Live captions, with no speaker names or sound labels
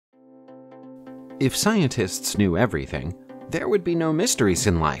If scientists knew everything, there would be no mysteries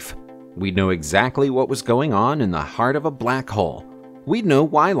in life. We'd know exactly what was going on in the heart of a black hole. We'd know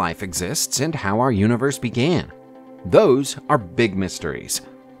why life exists and how our universe began. Those are big mysteries.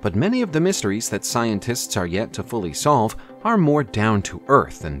 But many of the mysteries that scientists are yet to fully solve are more down to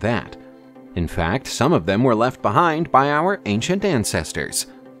earth than that. In fact, some of them were left behind by our ancient ancestors,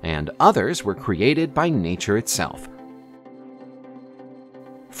 and others were created by nature itself.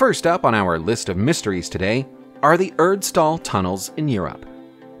 First up on our list of mysteries today are the Erdstadt Tunnels in Europe.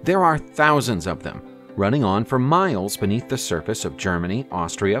 There are thousands of them, running on for miles beneath the surface of Germany,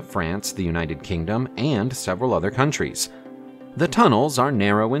 Austria, France, the United Kingdom, and several other countries. The tunnels are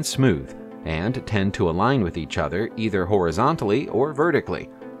narrow and smooth, and tend to align with each other either horizontally or vertically.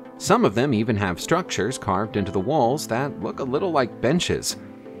 Some of them even have structures carved into the walls that look a little like benches.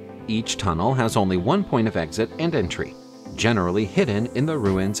 Each tunnel has only one point of exit and entry, generally hidden in the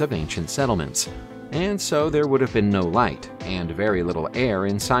ruins of ancient settlements, and so there would have been no light and very little air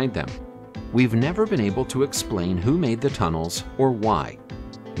inside them. We've never been able to explain who made the tunnels or why.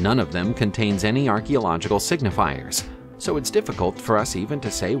 None of them contains any archaeological signifiers, so it's difficult for us even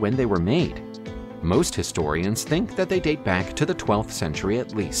to say when they were made. Most historians think that they date back to the 12th century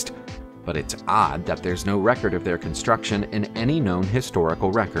at least, but it's odd that there's no record of their construction in any known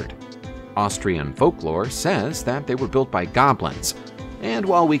historical record. Austrian folklore says that they were built by goblins, and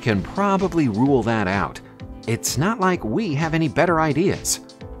while we can probably rule that out, it's not like we have any better ideas.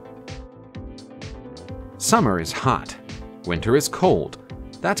 Summer is hot. Winter is cold.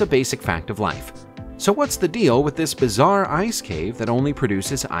 That's a basic fact of life. So what's the deal with this bizarre ice cave that only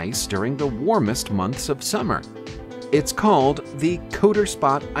produces ice during the warmest months of summer? It's called the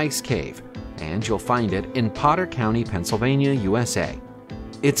Erdstadt Ice Cave, and you'll find it in Potter County, Pennsylvania, USA.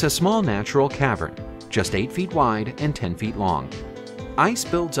 It's a small natural cavern, just 8 feet wide and 10 feet long. Ice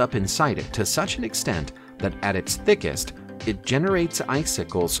builds up inside it to such an extent that at its thickest, it generates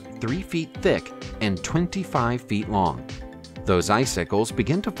icicles 3 feet thick and 25 feet long. Those icicles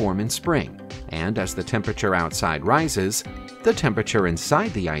begin to form in spring, and as the temperature outside rises, the temperature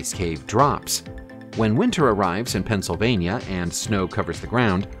inside the ice cave drops. When winter arrives in Pennsylvania and snow covers the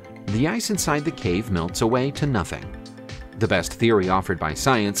ground, the ice inside the cave melts away to nothing. The best theory offered by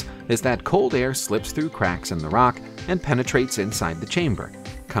science is that cold air slips through cracks in the rock and penetrates inside the chamber,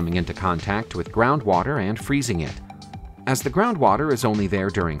 coming into contact with groundwater and freezing it. As the groundwater is only there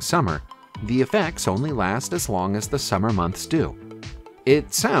during summer, the effects only last as long as the summer months do.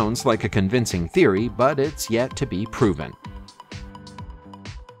 It sounds like a convincing theory, but it's yet to be proven.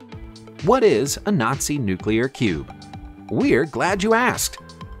 What is a Nazi nuclear cube? We're glad you asked!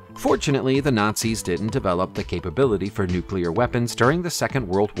 Fortunately, the Nazis didn't develop the capability for nuclear weapons during the Second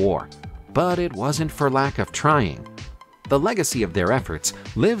World War, but it wasn't for lack of trying. The legacy of their efforts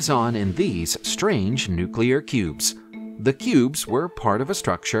lives on in these strange nuclear cubes. The cubes were part of a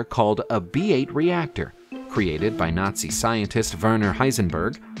structure called a B-8 reactor, created by Nazi scientist Werner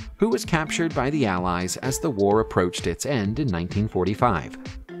Heisenberg, who was captured by the Allies as the war approached its end in 1945.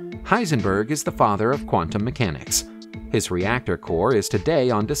 Heisenberg is the father of quantum mechanics. His reactor core is today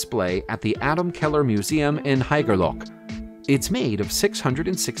on display at the Atomkeller Museum in Haigerloch. It's made of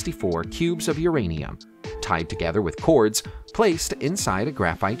 664 cubes of uranium, tied together with cords placed inside a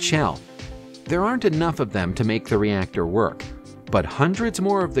graphite shell. There aren't enough of them to make the reactor work, but hundreds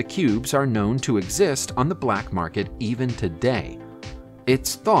more of the cubes are known to exist on the black market even today.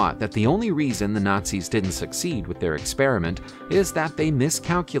 It's thought that the only reason the Nazis didn't succeed with their experiment is that they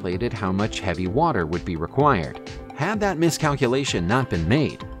miscalculated how much heavy water would be required. Had that miscalculation not been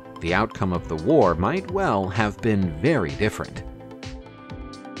made, the outcome of the war might well have been very different.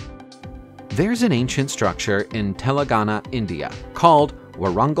 There's an ancient structure in Telangana, India, called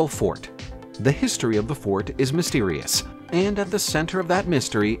Warangal Fort. The history of the fort is mysterious, and at the center of that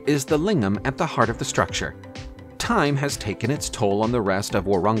mystery is the lingam at the heart of the structure. Time has taken its toll on the rest of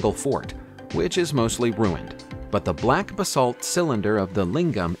Warangal Fort, which is mostly ruined, but the black basalt cylinder of the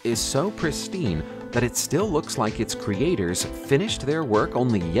lingam is so pristine that it still looks like its creators finished their work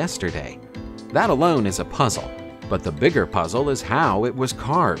only yesterday. That alone is a puzzle, but the bigger puzzle is how it was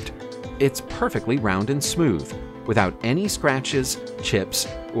carved. It's perfectly round and smooth, without any scratches, chips,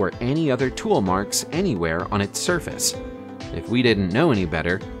 or any other tool marks anywhere on its surface. If we didn't know any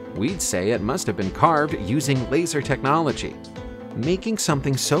better, we'd say it must have been carved using laser technology. Making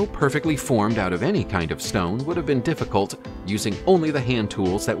something so perfectly formed out of any kind of stone would have been difficult using only the hand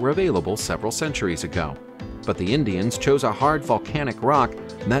tools that were available several centuries ago. But the Indians chose a hard volcanic rock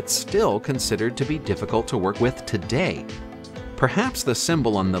that's still considered to be difficult to work with today. Perhaps the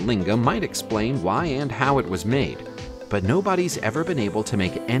symbol on the lingam might explain why and how it was made. but nobody's ever been able to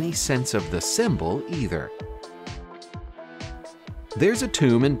make any sense of the symbol either. There's a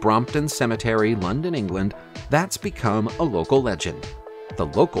tomb in Brompton Cemetery, London, England, that's become a local legend. The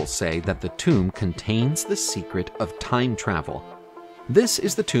locals say that the tomb contains the secret of time travel. This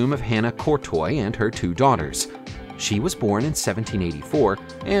is the tomb of Hannah Courtoy and her 2 daughters. She was born in 1784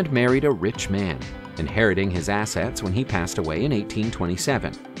 and married a rich man, inheriting his assets when he passed away in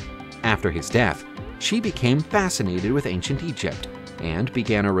 1827. After his death, she became fascinated with ancient Egypt and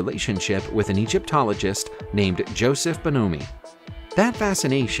began a relationship with an Egyptologist named Joseph Bonomi. That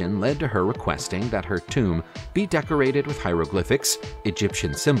fascination led to her requesting that her tomb be decorated with hieroglyphics,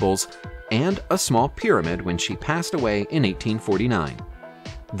 Egyptian symbols, and a small pyramid when she passed away in 1849.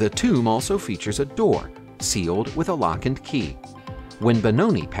 The tomb also features a door, sealed with a lock and key. When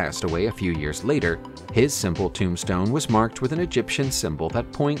Bonomi passed away a few years later, his simple tombstone was marked with an Egyptian symbol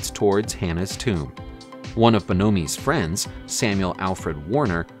that points towards Hannah's tomb. One of Bonomi's friends, Samuel Alfred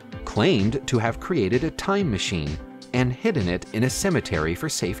Warner, claimed to have created a time machine and hidden it in a cemetery for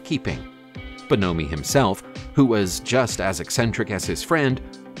safekeeping. Bonomi himself, who was just as eccentric as his friend,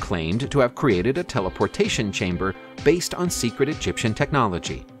 claimed to have created a teleportation chamber based on secret Egyptian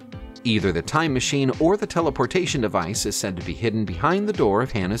technology. Either the time machine or the teleportation device is said to be hidden behind the door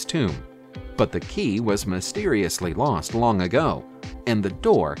of Hannah's tomb. But the key was mysteriously lost long ago, and the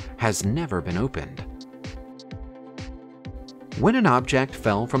door has never been opened. When an object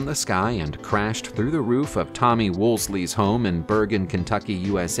fell from the sky and crashed through the roof of Tommy Woolsey's home in Bergen, Kentucky,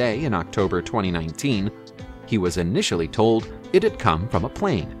 USA in October 2019, he was initially told it had come from a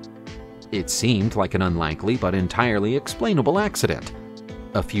plane. It seemed like an unlikely but entirely explainable accident.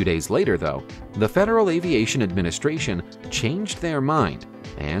 A few days later, though, the Federal Aviation Administration changed their mind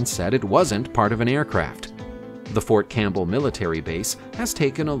and said it wasn't part of an aircraft. The Fort Campbell military base has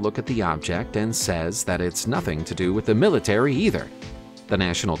taken a look at the object and says that it's nothing to do with the military either. The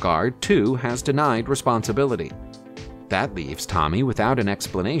National Guard, too, has denied responsibility. That leaves Tommy without an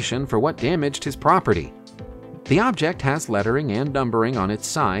explanation for what damaged his property. The object has lettering and numbering on its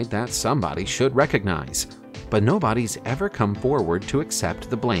side that somebody should recognize, but nobody's ever come forward to accept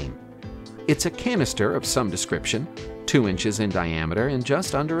the blame. It's a canister of some description, 2 inches in diameter and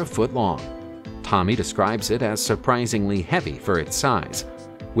just under a foot long. Tommy describes it as surprisingly heavy for its size.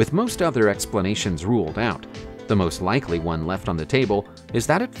 With most other explanations ruled out, the most likely one left on the table is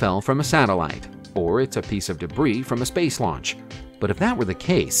that it fell from a satellite, or it's a piece of debris from a space launch. But if that were the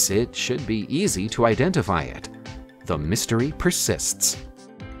case, it should be easy to identify it. The mystery persists.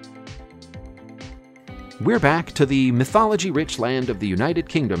 We're back to the mythology-rich land of the United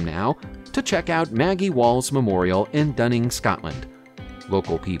Kingdom now to check out Maggie Wall's memorial in Dunning, Scotland.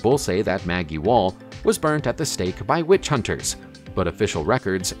 Local people say that Maggie Wall was burnt at the stake by witch hunters, but official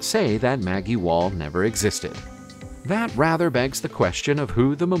records say that Maggie Wall never existed. That rather begs the question of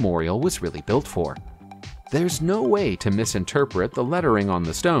who the memorial was really built for. There's no way to misinterpret the lettering on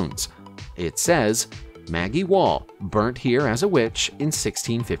the stones. It says, Maggie Wall, burnt here as a witch in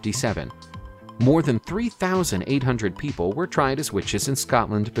 1657. More than 3,800 people were tried as witches in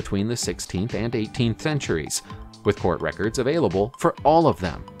Scotland between the 16th and 18th centuries, with court records available for all of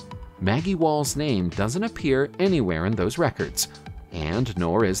them. Maggie Wall's name doesn't appear anywhere in those records, and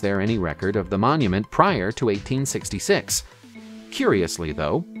nor is there any record of the monument prior to 1866. Curiously,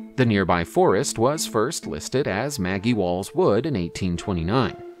 though, the nearby forest was first listed as Maggie Wall's Wood in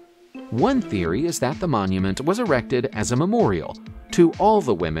 1829. One theory is that the monument was erected as a memorial to all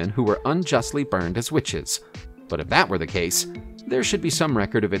the women who were unjustly burned as witches. But if that were the case, there should be some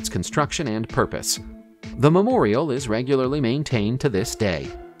record of its construction and purpose. The memorial is regularly maintained to this day,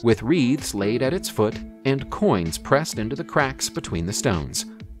 with wreaths laid at its foot and coins pressed into the cracks between the stones.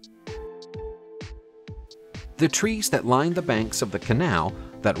 The trees that line the banks of the canal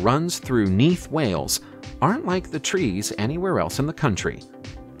that runs through Neath, Wales, aren't like the trees anywhere else in the country.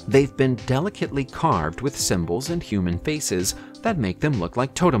 They've been delicately carved with symbols and human faces that make them look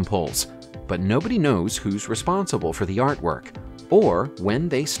like totem poles, but nobody knows who's responsible for the artwork or when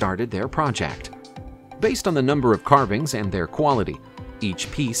they started their project. Based on the number of carvings and their quality,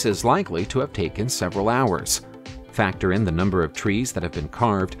 each piece is likely to have taken several hours. Factor in the number of trees that have been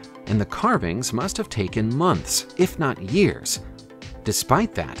carved, and the carvings must have taken months, if not years.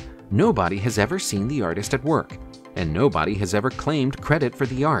 Despite that, nobody has ever seen the artist at work, and nobody has ever claimed credit for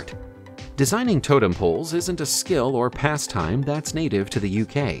the art. Designing totem poles isn't a skill or pastime that's native to the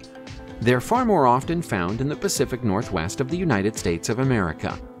UK. They're far more often found in the Pacific Northwest of the United States of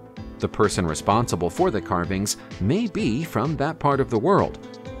America. The person responsible for the carvings may be from that part of the world,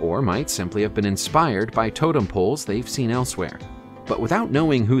 or might simply have been inspired by totem poles they've seen elsewhere. But without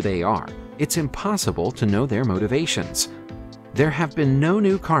knowing who they are, it's impossible to know their motivations. There have been no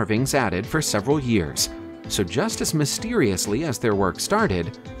new carvings added for several years, so just as mysteriously as their work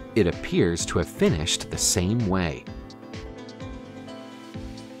started, it appears to have finished the same way.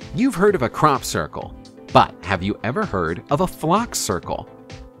 You've heard of a crop circle, but have you ever heard of a flock circle?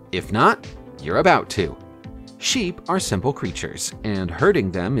 If not, you're about to. Sheep are simple creatures, and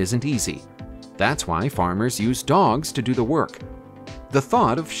herding them isn't easy. That's why farmers use dogs to do the work. The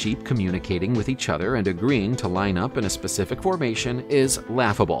thought of sheep communicating with each other and agreeing to line up in a specific formation is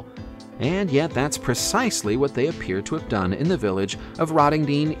laughable, and yet that's precisely what they appear to have done in the village of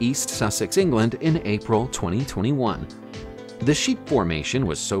Rottingdean, East Sussex, England in April 2021. The sheep formation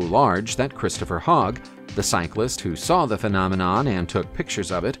was so large that Christopher Hogg, the cyclist who saw the phenomenon and took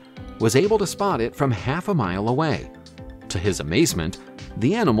pictures of it, was able to spot it from half a mile away. To his amazement,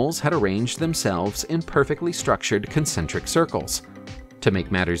 the animals had arranged themselves in perfectly structured concentric circles. To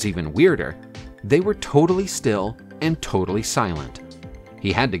make matters even weirder, they were totally still and totally silent.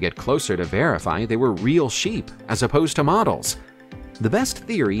 He had to get closer to verify they were real sheep as opposed to models. The best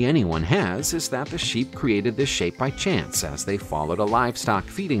theory anyone has is that the sheep created this shape by chance as they followed a livestock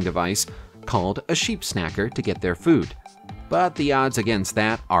feeding device called a sheep snacker to get their food. But the odds against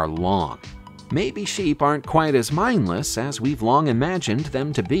that are long. Maybe sheep aren't quite as mindless as we've long imagined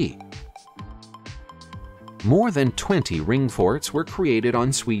them to be. More than 20 ring forts were created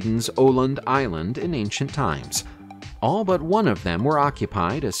on Sweden's Öland Island in ancient times. All but one of them were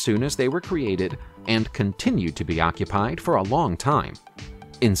occupied as soon as they were created and continued to be occupied for a long time.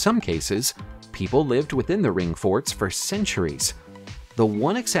 In some cases, people lived within the ring forts for centuries. The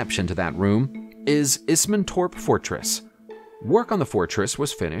one exception to that rule is Ismantorp Fortress. Work on the fortress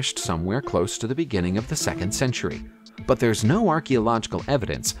was finished somewhere close to the beginning of the 2nd century, but there's no archaeological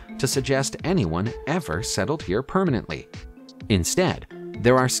evidence to suggest anyone ever settled here permanently. Instead,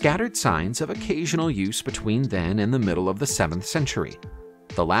 there are scattered signs of occasional use between then and the middle of the 7th century.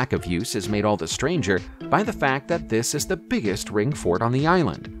 The lack of use is made all the stranger by the fact that this is the biggest ring fort on the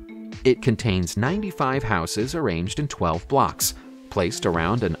island. It contains 95 houses arranged in 12 blocks, placed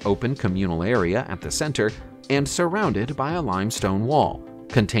around an open communal area at the center and surrounded by a limestone wall,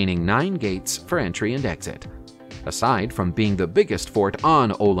 containing 9 gates for entry and exit. Aside from being the biggest fort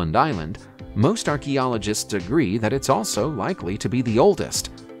on Öland Island, most archaeologists agree that it's also likely to be the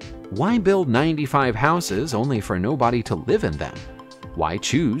oldest. Why build 95 houses only for nobody to live in them? Why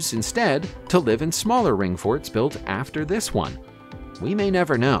choose, instead, to live in smaller ring forts built after this one? We may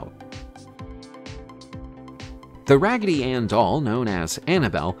never know. The Raggedy Ann doll, known as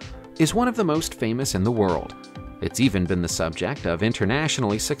Annabelle, is one of the most famous in the world. It's even been the subject of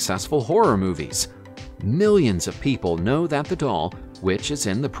internationally successful horror movies. Millions of people know that the doll, which is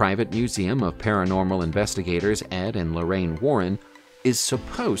in the private museum of paranormal investigators Ed and Lorraine Warren, is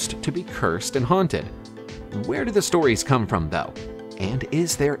supposed to be cursed and haunted. Where do the stories come from, though? And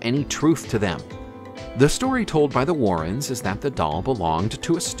is there any truth to them? The story told by the Warrens is that the doll belonged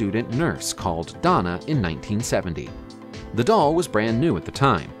to a student nurse called Donna in 1970. The doll was brand new at the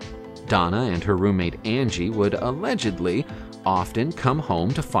time. Donna and her roommate Angie would allegedly often come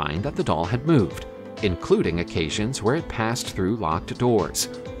home to find that the doll had moved, including occasions where it passed through locked doors.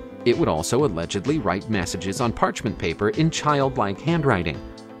 It would also allegedly write messages on parchment paper in childlike handwriting,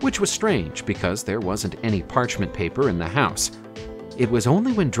 which was strange because there wasn't any parchment paper in the house. It was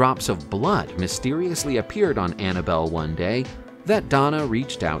only when drops of blood mysteriously appeared on Annabelle one day that Donna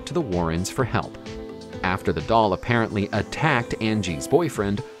reached out to the Warrens for help. After the doll apparently attacked Angie's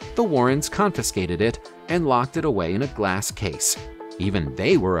boyfriend, the Warrens confiscated it and locked it away in a glass case. Even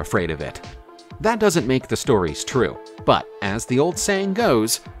they were afraid of it. That doesn't make the stories true, but as the old saying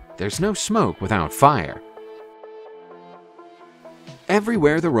goes, there's no smoke without fire.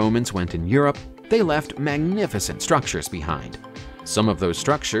 Everywhere the Romans went in Europe, they left magnificent structures behind. Some of those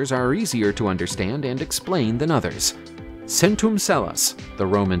structures are easier to understand and explain than others. Centum Celas, the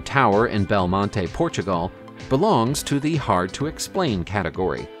Roman tower in Belmonte, Portugal, belongs to the hard-to-explain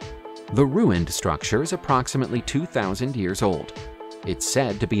category. The ruined structure is approximately 2,000 years old. It's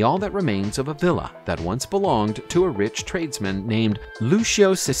said to be all that remains of a villa that once belonged to a rich tradesman named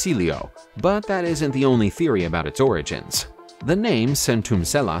Lucio Cecilio, but that isn't the only theory about its origins. The name Centum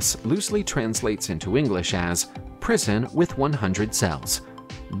Celas loosely translates into English as prison with 100 cells.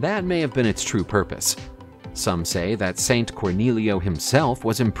 That may have been its true purpose. Some say that Saint Cornelio himself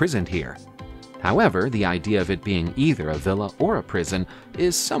was imprisoned here. However, the idea of it being either a villa or a prison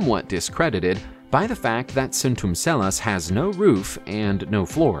is somewhat discredited by the fact that Centum Celas has no roof and no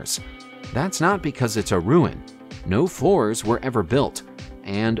floors. That's not because it's a ruin. No floors were ever built,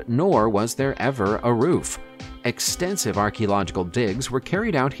 and nor was there ever a roof. Extensive archaeological digs were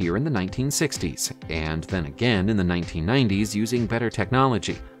carried out here in the 1960s, and then again in the 1990s using better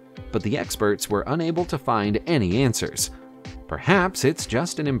technology, but the experts were unable to find any answers. Perhaps it's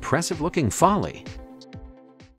just an impressive-looking folly.